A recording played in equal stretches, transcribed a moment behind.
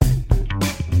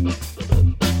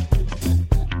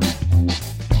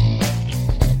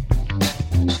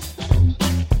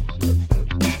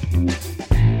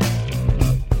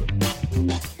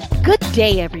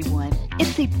day, everyone.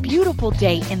 It's a beautiful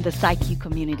day in the PsyQ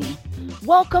community.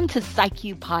 Welcome to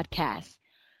PsyQ Podcast.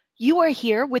 You are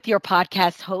here with your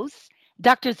podcast hosts,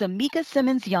 Dr. Zamika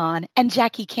Simmons-Yan and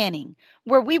Jackie Canning,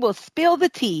 where we will spill the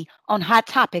tea on hot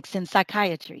topics in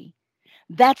psychiatry.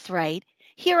 That's right.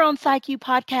 Here on PsyQ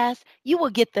Podcast, you will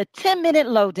get the 10-minute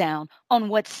lowdown on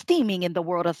what's steaming in the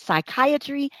world of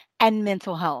psychiatry and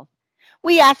mental health.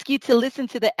 We ask you to listen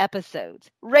to the episodes,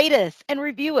 rate us, and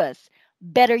review us.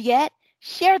 Better yet,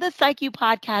 share the PsyQ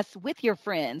podcast with your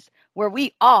friends where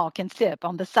we all can sip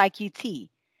on the PsyQ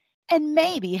tea and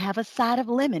maybe have a side of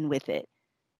lemon with it.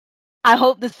 I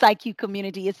hope the PsyQ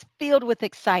community is filled with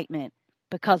excitement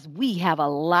because we have a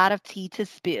lot of tea to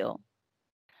spill.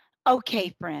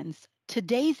 Okay, friends,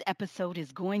 today's episode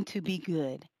is going to be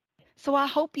good. So I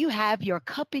hope you have your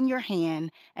cup in your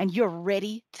hand and you're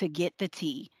ready to get the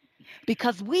tea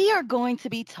because we are going to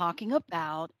be talking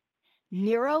about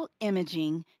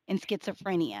neuroimaging in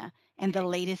schizophrenia and the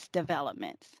latest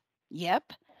developments.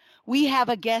 Yep, we have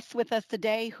a guest with us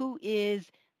today who is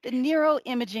the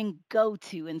neuroimaging go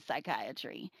to in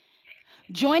psychiatry.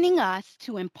 Joining us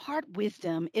to impart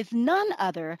wisdom is none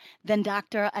other than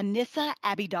Dr. Anissa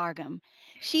Abidargam.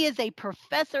 She is a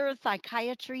professor of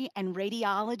psychiatry and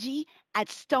radiology at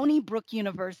Stony Brook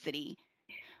University.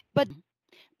 But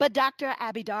but Dr.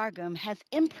 Abidargam has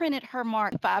imprinted her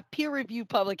mark by peer-reviewed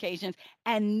publications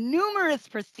and numerous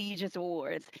prestigious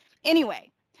awards.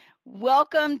 Anyway,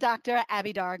 welcome, Dr.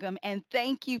 Abidargam, and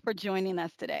thank you for joining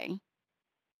us today.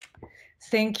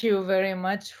 Thank you very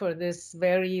much for this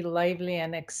very lively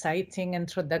and exciting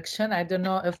introduction. I don't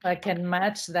know if I can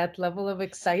match that level of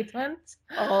excitement.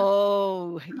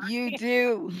 Oh, you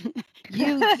do.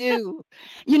 You do.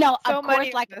 You know, So of course,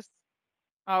 many like, of us.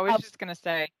 I was uh, just gonna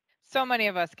say, so many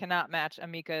of us cannot match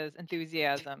Amika's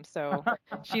enthusiasm. So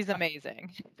she's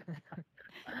amazing.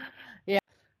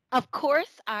 of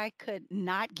course, I could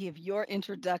not give your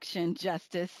introduction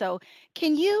justice. So,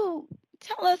 can you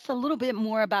tell us a little bit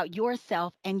more about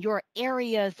yourself and your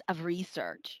areas of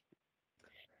research?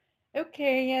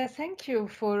 Okay, yeah, thank you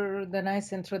for the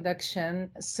nice introduction.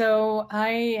 So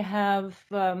I have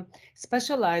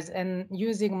specialized in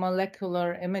using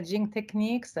molecular imaging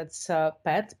techniques. That's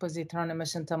PET, positron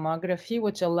emission tomography,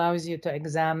 which allows you to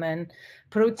examine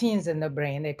proteins in the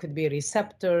brain. They could be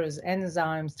receptors,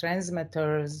 enzymes,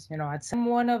 transmitters. I'm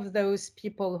one of those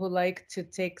people who like to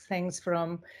take things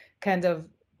from kind of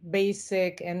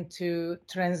basic into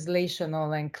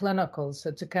translational and clinical, so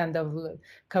to kind of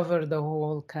cover the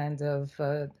whole kind of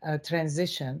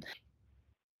transition.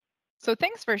 So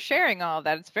thanks for sharing all of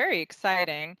that. It's very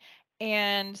exciting.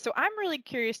 And so I'm really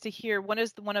curious to hear what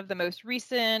is one of the most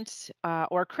recent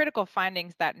or critical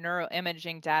findings that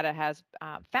neuroimaging data has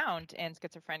found in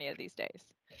schizophrenia these days.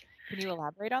 Can you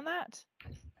elaborate on that?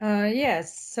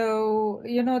 Yes, so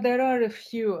there are a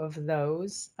few of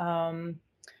those.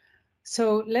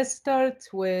 So let's start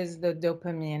with the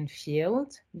dopamine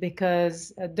field,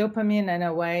 because dopamine in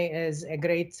a way is a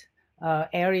great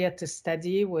area to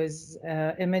study with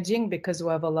imaging, because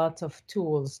we have a lot of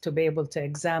tools to be able to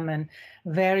examine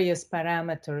various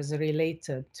parameters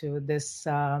related to this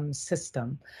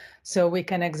system. So we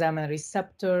can examine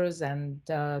receptors and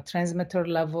transmitter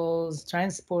levels,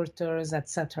 transporters,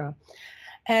 etc.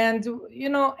 And,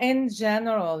 in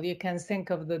general, you can think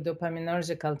of the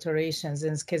dopaminergic alterations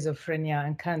in schizophrenia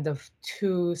in kind of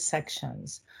two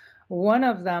sections. One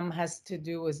of them has to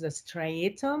do with the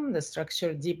striatum, the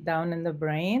structure deep down in the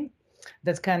brain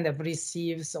that kind of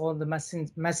receives all the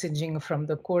messaging from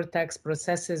the cortex,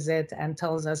 processes it, and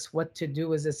tells us what to do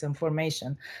with this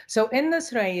information. So in the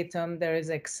striatum, there is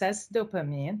excess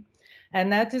dopamine,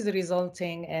 and that is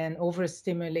resulting in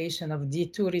overstimulation of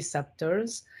D2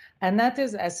 receptors. And that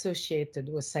is associated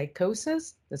with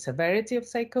psychosis, the severity of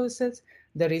psychosis,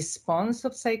 the response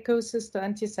of psychosis to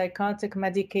antipsychotic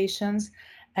medications,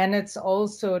 and it's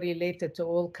also related to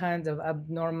all kinds of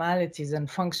abnormalities and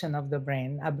function of the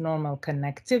brain, abnormal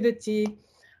connectivity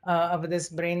of this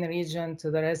brain region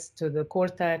to the rest, to the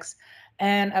cortex,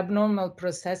 and abnormal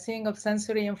processing of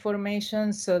sensory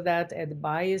information, so that it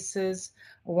biases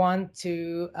one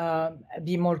to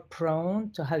be more prone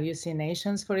to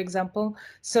hallucinations, for example.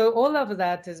 So all of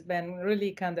that has been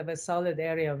really kind of a solid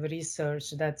area of research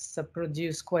that's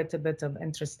produced quite a bit of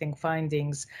interesting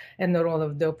findings in the role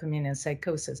of dopamine in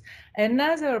psychosis.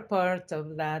 Another part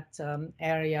of that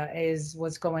area is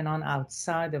what's going on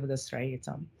outside of the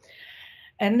striatum.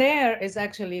 And there is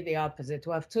actually the opposite.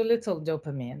 We have too little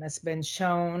dopamine. It's been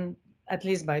shown, at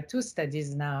least by two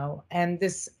studies now. And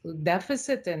this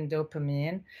deficit in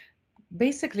dopamine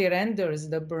basically renders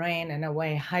the brain in a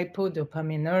way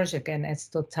hypodopaminergic in its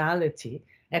totality.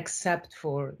 except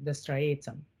for the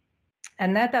striatum.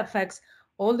 And that affects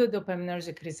all the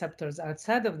dopaminergic receptors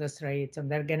outside of the striatum.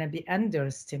 They're going to be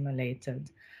understimulated.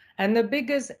 And the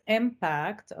biggest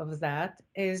impact of that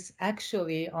is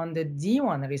actually on the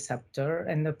D1 receptor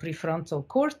in the prefrontal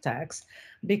cortex,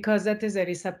 because that is a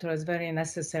receptor that's very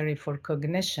necessary for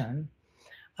cognition.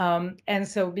 And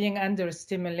so being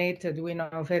understimulated, we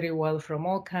know very well from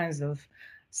all kinds of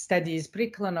studies,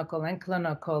 preclinical and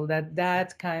clinical,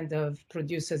 that kind of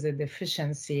produces a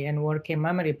deficiency in working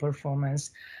memory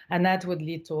performance, and that would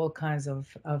lead to all kinds of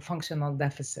functional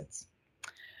deficits.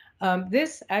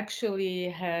 This actually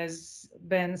has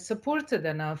been supported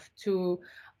enough to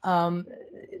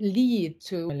lead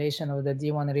to stimulation of the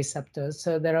D1 receptors.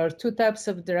 So there are two types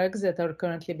of drugs that are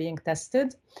currently being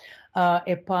tested.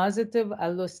 A positive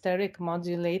allosteric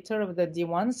modulator of the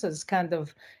D1, so it's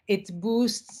it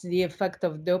boosts the effect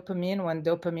of dopamine when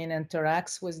dopamine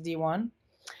interacts with D1.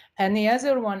 And the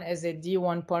other one is a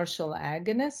D1 partial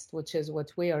agonist, which is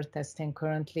what we are testing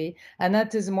currently. And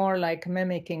that is more like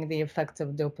mimicking the effect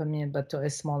of dopamine, but to a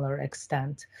smaller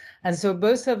extent. And so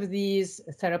both of these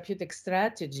therapeutic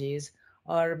strategies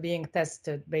are being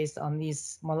tested based on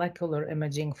these molecular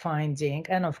imaging finding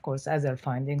and of course other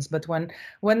findings. But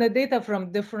when the data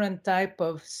from different type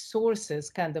of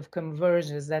sources kind of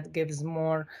converges, that gives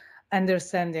more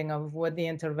understanding of what the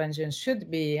intervention should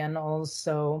be and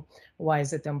also why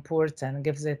is it important,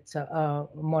 gives it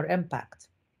more impact.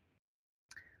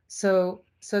 So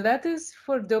that is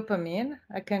for dopamine.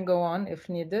 I can go on if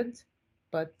needed,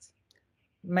 but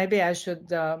maybe I should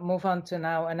move on to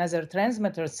now another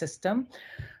transmitter system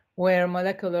where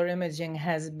molecular imaging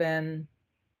has been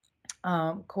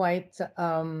quite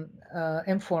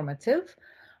informative.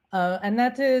 And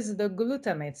that is the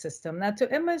glutamate system. Now,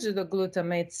 to image the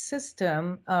glutamate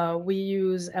system, we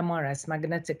use MRS,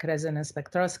 magnetic resonance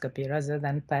spectroscopy, rather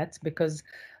than PET, because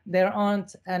there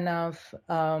aren't enough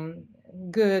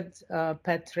good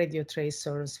PET radio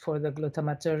tracers for the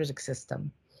glutamatergic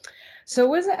system. So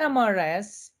with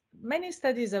MRS, many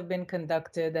studies have been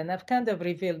conducted and have kind of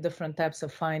revealed different types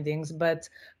of findings, but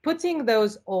putting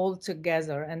those all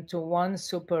together into one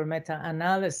super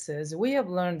meta-analysis, we have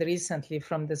learned recently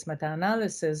from this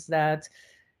meta-analysis that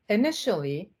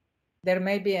initially there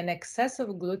may be an excess of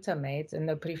glutamate in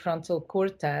the prefrontal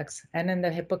cortex and in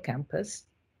the hippocampus.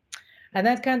 And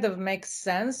that kind of makes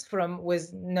sense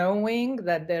with knowing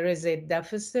that there is a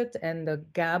deficit in the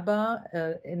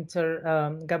GABAergic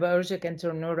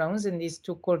interneurons in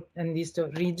these two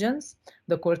regions,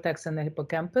 the cortex and the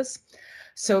hippocampus.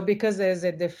 So because there's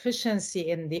a deficiency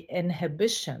in the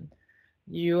inhibition,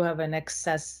 you have an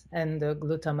excess in the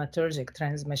glutamatergic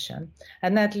transmission.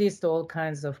 And that leads to all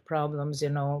kinds of problems,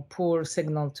 poor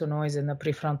signal to noise in the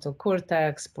prefrontal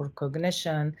cortex, poor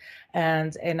cognition,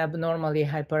 and an abnormally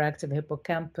hyperactive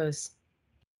hippocampus.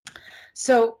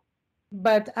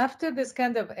 But after this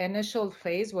kind of initial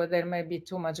phase where there may be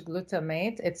too much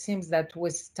glutamate, it seems that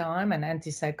with time and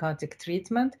antipsychotic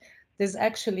treatment, there's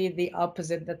actually the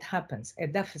opposite that happens, a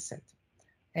deficit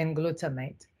in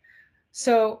glutamate.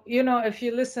 So, if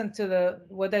you listen to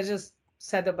what I just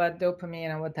said about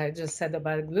dopamine and what I just said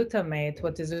about glutamate,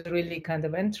 what is really kind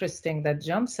of interesting that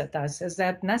jumps at us is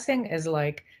that nothing is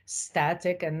like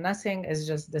static and nothing is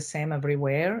just the same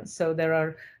everywhere. So there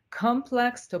are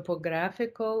complex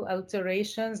topographical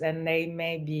alterations and they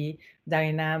may be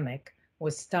dynamic.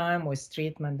 With time, with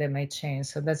treatment, they may change.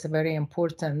 So that's a very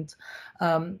important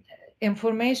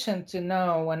information to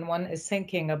know when one is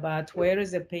thinking about where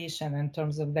is a patient in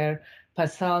terms of their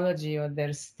pathology or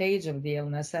their stage of the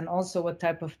illness, and also what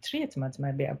type of treatment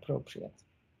may be appropriate.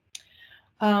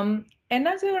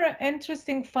 Another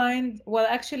interesting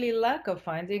lack of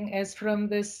finding is from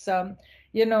this,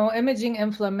 imaging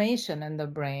inflammation in the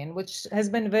brain, which has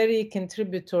been very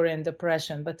contributory in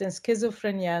depression. But in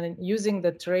schizophrenia, using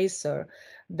the tracer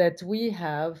that we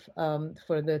have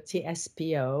for the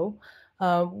TSPO,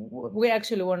 we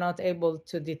actually were not able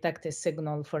to detect a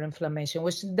signal for inflammation,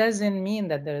 which doesn't mean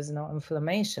that there is no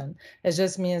inflammation. It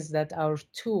just means that our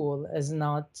tool is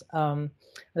not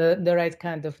the right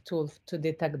kind of tool to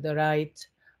detect the right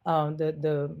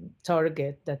the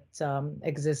target that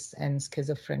exists in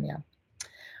schizophrenia.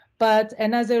 But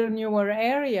another newer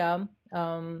area,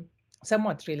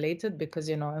 somewhat related because,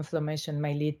 inflammation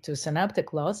may lead to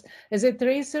synaptic loss, is a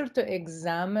tracer to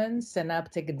examine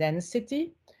synaptic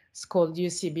density. It's called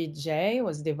UCBJ,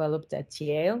 was developed at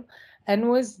Yale. And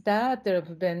with that, there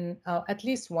have been at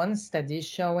least one study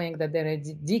showing that there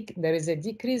is a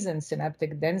decrease in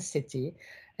synaptic density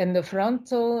in the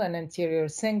frontal and anterior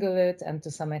cingulate and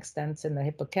to some extent in the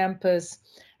hippocampus.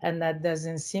 And that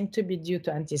doesn't seem to be due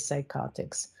to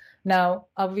antipsychotics. Now,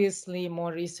 obviously,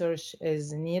 more research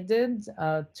is needed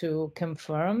to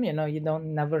confirm. You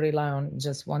don't never rely on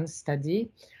just one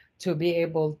study to be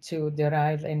able to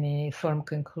derive any firm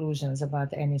conclusions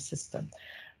about any system.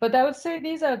 But I would say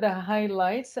these are the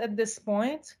highlights at this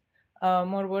point.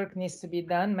 More work needs to be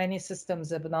done. Many systems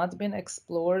have not been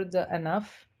explored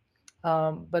enough,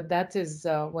 but that is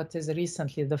what is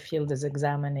recently the field is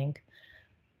examining.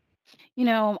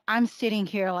 I'm sitting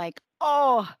here like,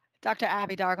 oh, Dr.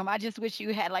 Abby Dargham, I just wish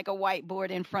you had like a whiteboard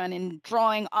in front and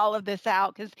drawing all of this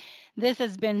out because this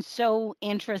has been so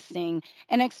interesting,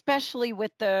 and especially with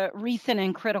the recent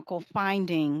and critical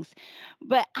findings.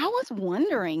 But I was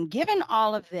wondering, given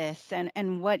all of this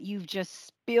and what you've just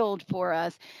spilled for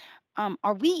us,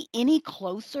 are we any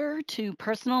closer to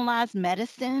personalized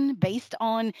medicine based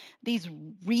on these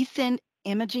recent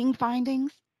imaging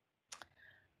findings?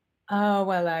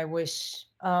 Well, I wish.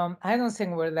 I don't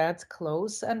think we're that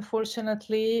close,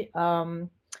 unfortunately.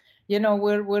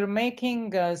 We're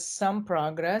making some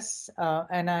progress,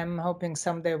 and I'm hoping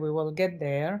someday we will get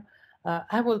there.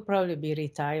 I will probably be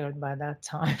retired by that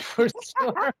time for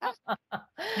sure.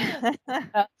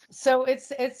 So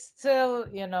it's still,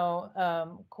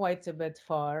 quite a bit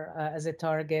far as a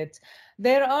target.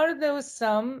 There are there's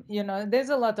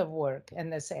a lot of work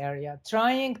in this area,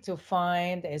 trying to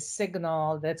find a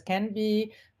signal that can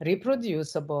be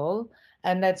reproducible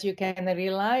and that you can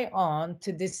rely on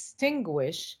to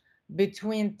distinguish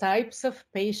between types of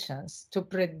patients to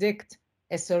predict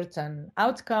a certain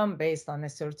outcome based on a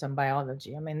certain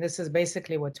biology. I mean, this is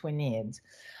basically what we need.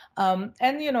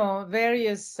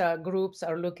 Various groups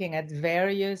are looking at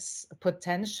various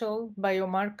potential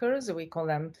biomarkers. We call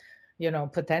them,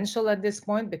 potential at this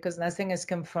point because nothing is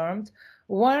confirmed.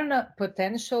 One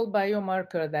potential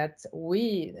biomarker that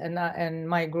we and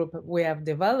my group we have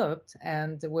developed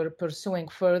and we're pursuing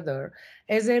further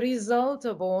is a result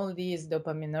of all these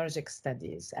dopaminergic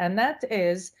studies, and that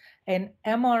is an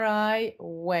MRI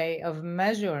way of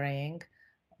measuring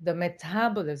the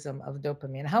metabolism of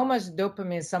dopamine, how much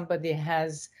dopamine somebody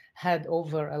has had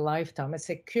over a lifetime. It's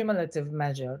a cumulative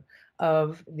measure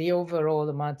of the overall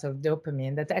amount of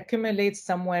dopamine that accumulates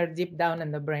somewhere deep down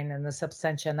in the brain in the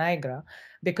substantia nigra.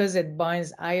 Because it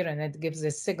binds iron, it gives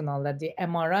a signal that the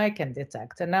MRI can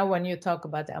detect. And now when you talk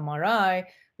about MRI,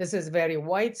 this is very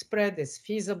widespread, it's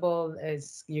feasible,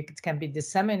 it can be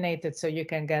disseminated, so you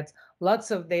can get lots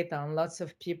of data on lots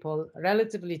of people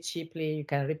relatively cheaply. You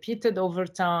can repeat it over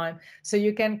time. So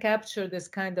you can capture this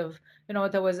kind of,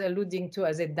 what I was alluding to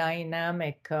as a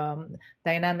dynamic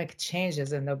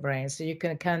changes in the brain. So you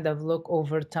can kind of look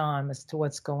over time as to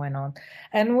what's going on.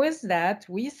 And with that,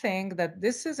 we think that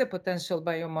this is a potential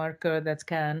biomarker that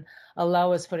can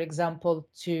allow us, for example,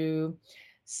 to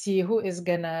see who is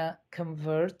going to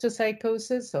convert to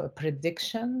psychosis, so a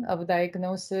prediction of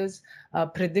diagnosis,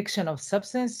 prediction of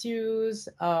substance use,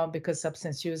 because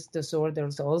substance use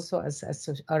disorders also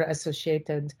are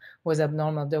associated with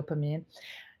abnormal dopamine.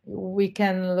 We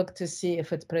can look to see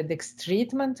if it predicts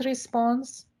treatment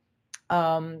response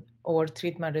or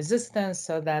treatment resistance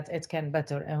so that it can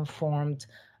better inform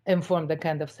the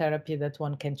kind of therapy that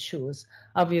one can choose.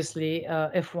 Obviously,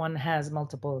 if one has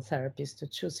multiple therapies to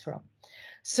choose from.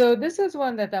 So this is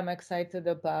one that I'm excited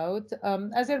about.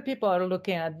 Other people are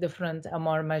looking at different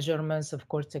MR measurements of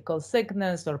cortical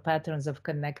thickness or patterns of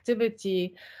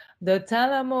connectivity. The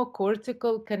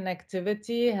thalamocortical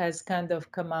connectivity has kind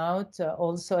of come out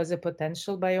also as a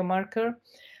potential biomarker.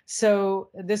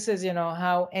 So this is,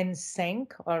 how in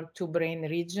sync are two brain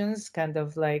regions, kind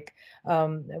of like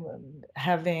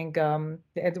having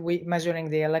measuring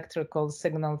the electrical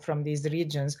signal from these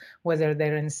regions, whether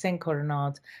they're in sync or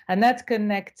not. And that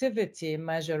connectivity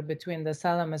measure between the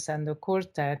thalamus and the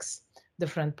cortex,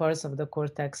 different parts of the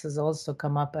cortex, has also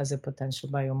come up as a potential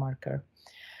biomarker.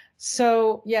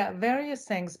 So yeah, various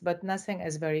things, but nothing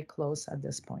is very close at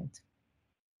this point.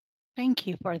 Thank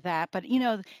you for that. But,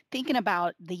 thinking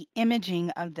about the imaging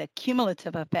of the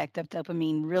cumulative effect of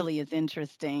dopamine really is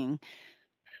interesting.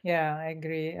 Yeah, I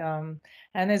agree. And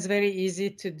it's very easy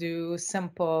to do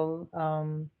simple.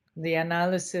 The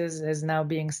analysis is now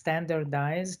being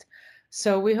standardized.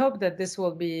 So we hope that this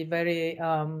will be very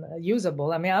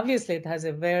usable. I mean, obviously, it has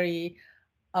a very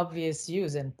obvious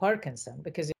use in Parkinson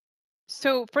because.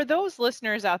 So for those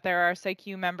listeners out there, our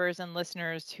PsyQ members and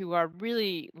listeners who are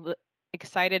really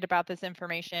excited about this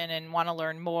information and want to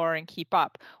learn more and keep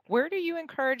up, where do you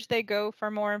encourage they go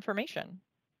for more information?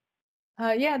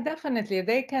 Yeah, definitely.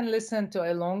 They can listen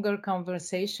to a longer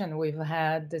conversation we've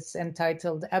had that's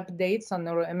entitled Updates on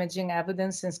Neuroimaging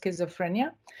Evidence in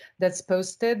Schizophrenia, that's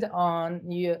posted on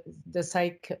the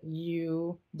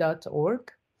psychu.org.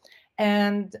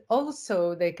 And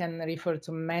also they can refer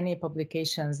to many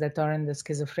publications that are in the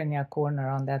Schizophrenia Corner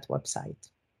on that website.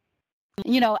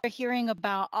 You know, we're hearing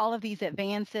about all of these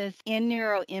advances in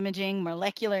neuroimaging,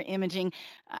 molecular imaging.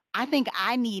 I think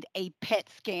I need a PET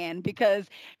scan because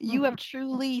you have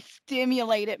truly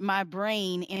stimulated my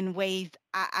brain in ways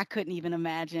I couldn't even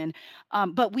imagine.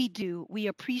 But we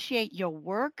appreciate your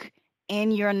work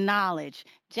and your knowledge.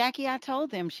 Jackie, I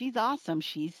told them she's awesome.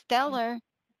 She's stellar.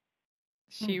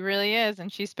 She really is. And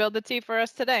she spilled the tea for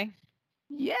us today.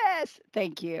 Yes.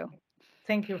 Thank you.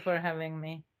 Thank you for having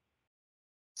me.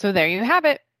 So there you have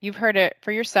it. You've heard it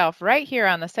for yourself right here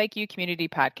on the PsycU Community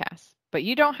Podcast. But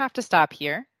you don't have to stop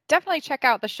here. Definitely check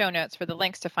out the show notes for the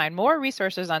links to find more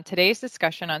resources on today's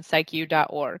discussion on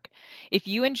PsycU.org. If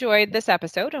you enjoyed this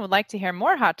episode and would like to hear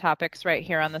more hot topics right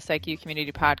here on the PsycU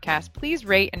Community Podcast, please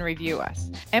rate and review us.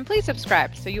 And please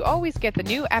subscribe so you always get the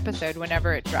new episode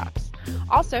whenever it drops.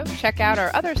 Also, check out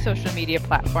our other social media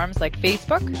platforms like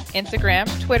Facebook, Instagram,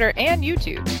 Twitter, and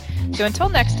YouTube. So until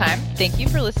next time, thank you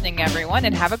for listening, everyone,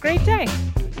 and have a great day.